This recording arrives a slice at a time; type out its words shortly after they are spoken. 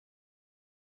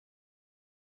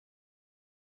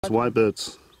White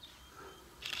birds.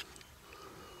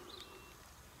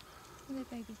 The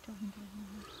baby's talking to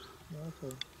him.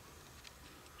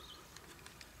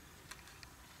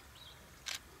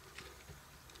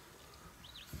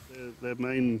 Okay. Their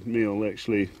main meal,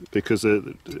 actually, because a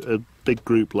big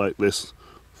group like this,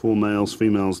 4 males,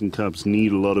 females and cubs,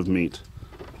 need a lot of meat.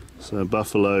 So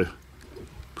buffalo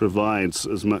provides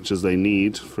as much as they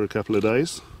need for a couple of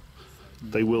days.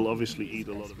 They will obviously eat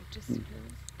a lot of it.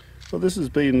 Well, this has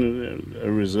been a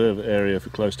reserve area for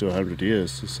close to 100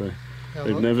 years, so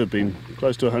they've never been,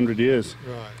 close to 100 years.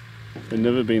 Right. They've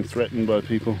never been threatened by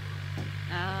people.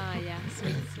 Ah, yeah. So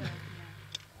it's,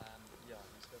 Yeah,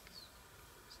 he's got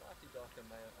slightly darker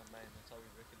mane, that's how we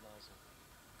recognise him.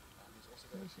 He's also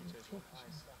got a cheetah with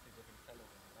eyes slightly different colour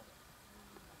than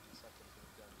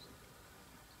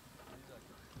the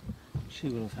other. She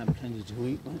will have had plenty to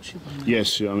eat, won't she?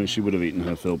 Yes, I mean, she would have eaten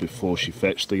her fill before she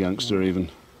fetched the youngster even.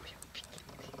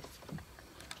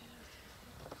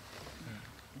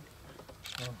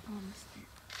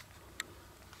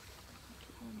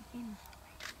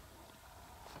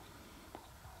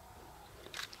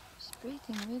 she's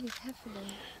breathing really heavily.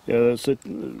 Yeah, that's it.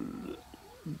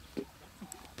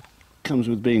 Comes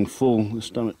with being full. The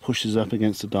stomach pushes up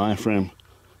against the diaphragm,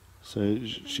 so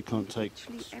she can't take.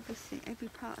 Literally everything, every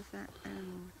part of that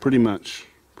animal.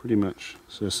 Pretty much.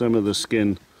 So some of the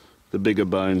skin, the bigger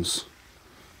bones,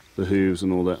 the hooves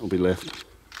and all that will be left.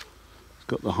 It's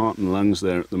got the heart and lungs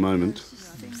there at the moment.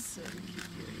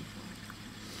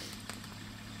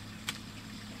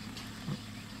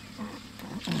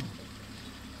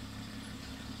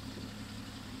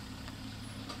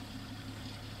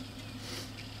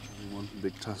 One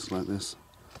big tusk like this.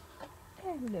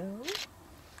 Hello.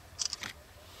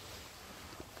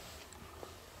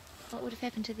 What would have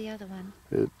happened to the other one?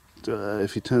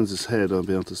 If he turns his head, I'll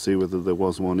be able to see whether there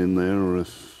was one in there or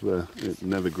if it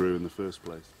never grew in the first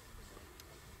place.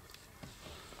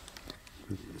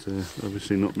 But,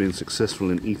 obviously not being successful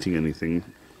in eating anything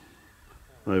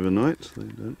overnight. They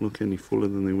don't look any fuller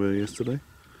than they were yesterday.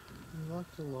 You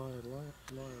like to lie around.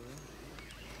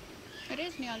 It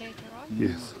is near later, right?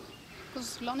 Yes.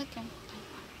 Because Loniton.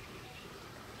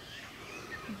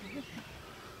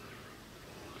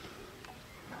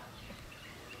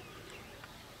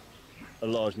 A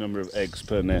large number of eggs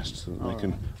per nest, so that they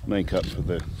can make up for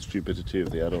the stupidity of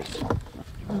the adults.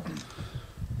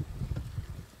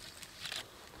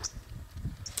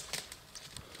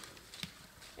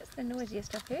 That's the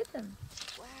noisiest I've heard them.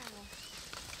 Wow.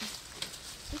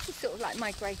 This is sort of like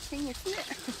migrating, isn't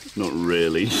it? Not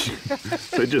really.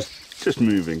 They're just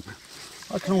moving.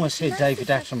 I can almost hear David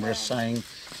Attenborough saying,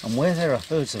 and where there are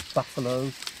herds of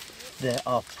buffalo, there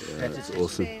are predators. That's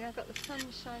awesome. I've got the sun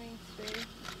shining through.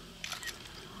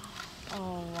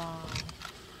 Oh wow.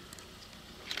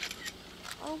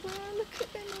 Oh wow, look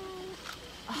at them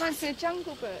all. Reminds me of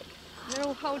Jungle Book. They're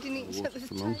all holding each other's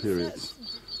For long toes. periods.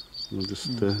 They'll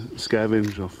just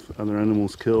scavenge off other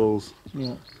animals' kills.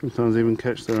 Yeah. Sometimes even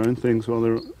catch their own things while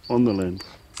they're on the land.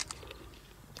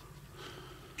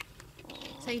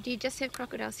 So do you just have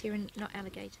crocodiles here and not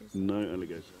alligators? No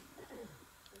alligators.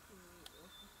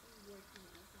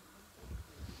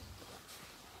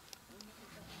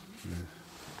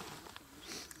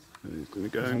 He's going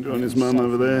to go and join his mum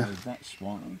over there. That's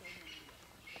one.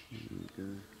 There we go.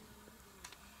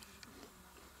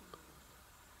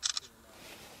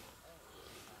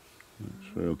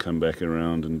 Sure, he'll come back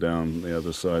around and down the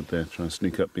other side there, try and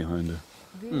sneak up behind her.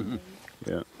 Really?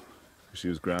 Yeah. She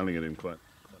was growling at him quite.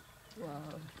 Wow.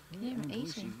 Yeah,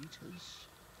 eating.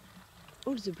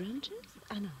 Oh, the branches?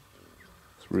 I know.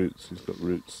 It's roots, he's got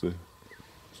roots there.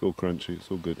 It's all crunchy, it's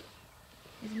all good.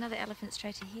 There's another elephant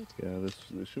straight ahead. Yeah,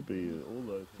 there should be all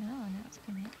those. Oh, now it's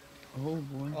coming. Oh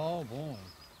boy. Oh boy.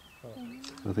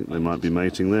 I think they might be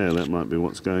mating there, that might be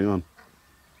what's going on.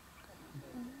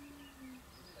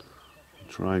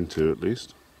 Trying to, at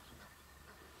least.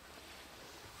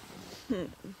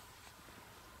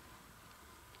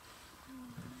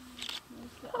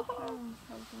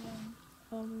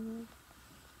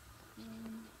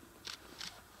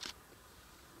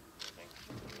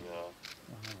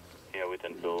 Yeah, we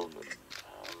then build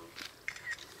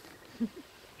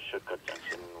shortcut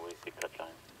junction with the cut line.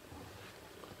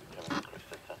 Coming across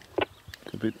that side.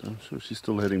 A bit, I'm sure she's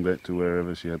still heading back to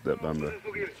wherever she had that bumper. I'm not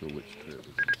sure which tree it was.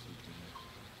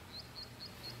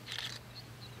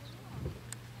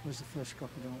 Where's the first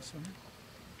crocodile, son?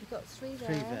 We've got three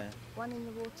there, one in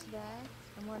the water there,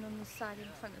 and one on the side in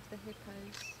front of the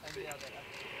hippos.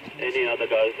 Any other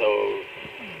guys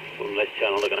from left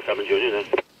channel are going to come and join you then?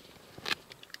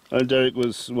 Derek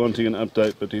was wanting an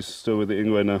update, but he's still with the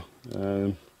Ingwe now.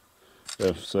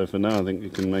 So for now, I think you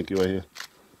can make your way here.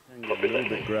 Can get a little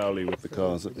bit growly with the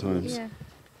cars at times. Yeah,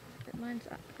 but mine's,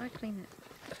 I clean it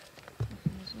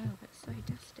often as well, but it's so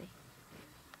dusty.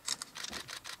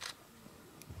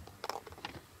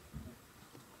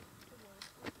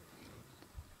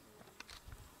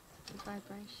 The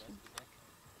vibration.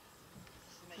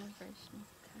 Vibrational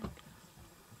tag.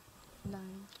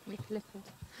 Line with leopard.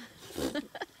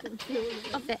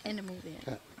 Of the animal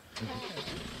there.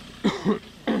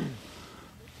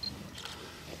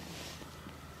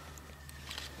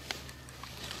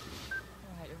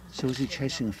 So is he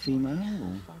chasing a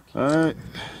female or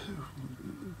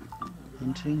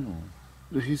hunting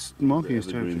or? He's marking his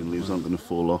territory. The leaves aren't going to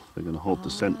fall off. They're going to hold the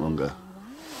scent longer.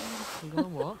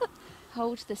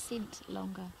 Hold the scent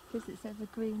longer because it's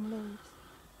evergreen leaves.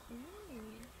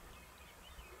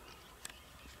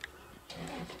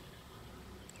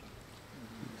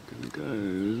 It's going to go.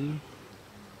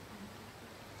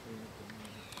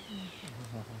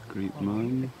 Great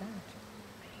mum.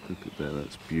 Look at that,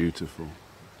 that's beautiful.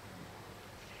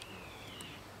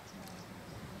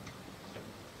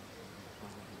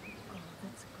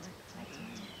 That's a great photo.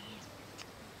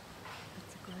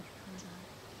 That's a great photo.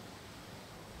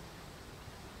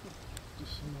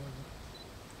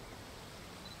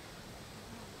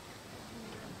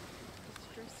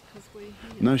 Because we're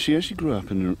here. No, she actually grew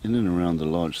up in and around the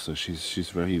lodge, so she's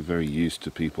very, very used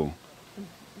to people.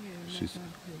 She's. Oh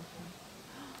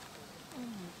my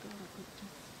God, I could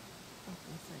just, I was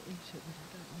going to say eat it, but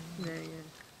I don't mean.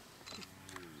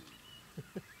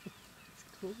 It's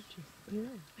gorgeous.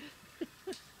 Yeah.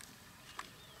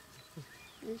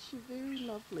 Yes, you're very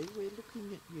lovely. We're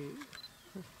looking at you.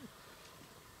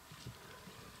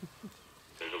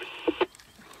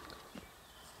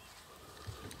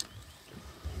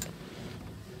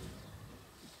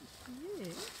 Yeah.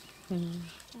 Oh my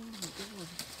God.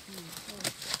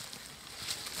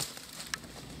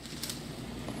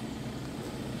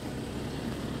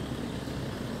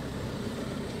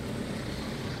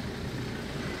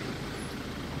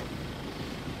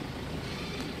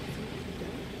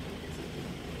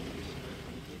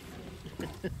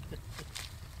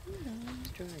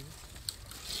 Strange.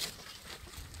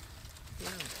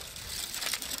 Wow.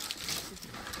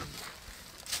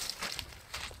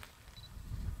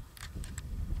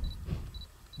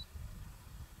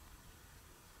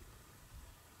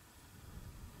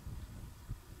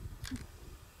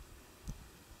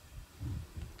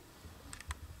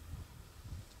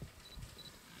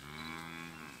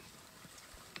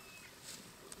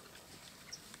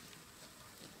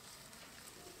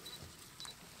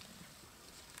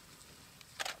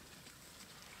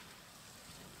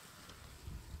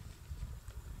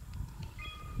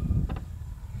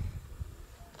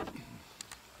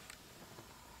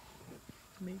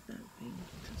 Move that thing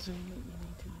to zoom in.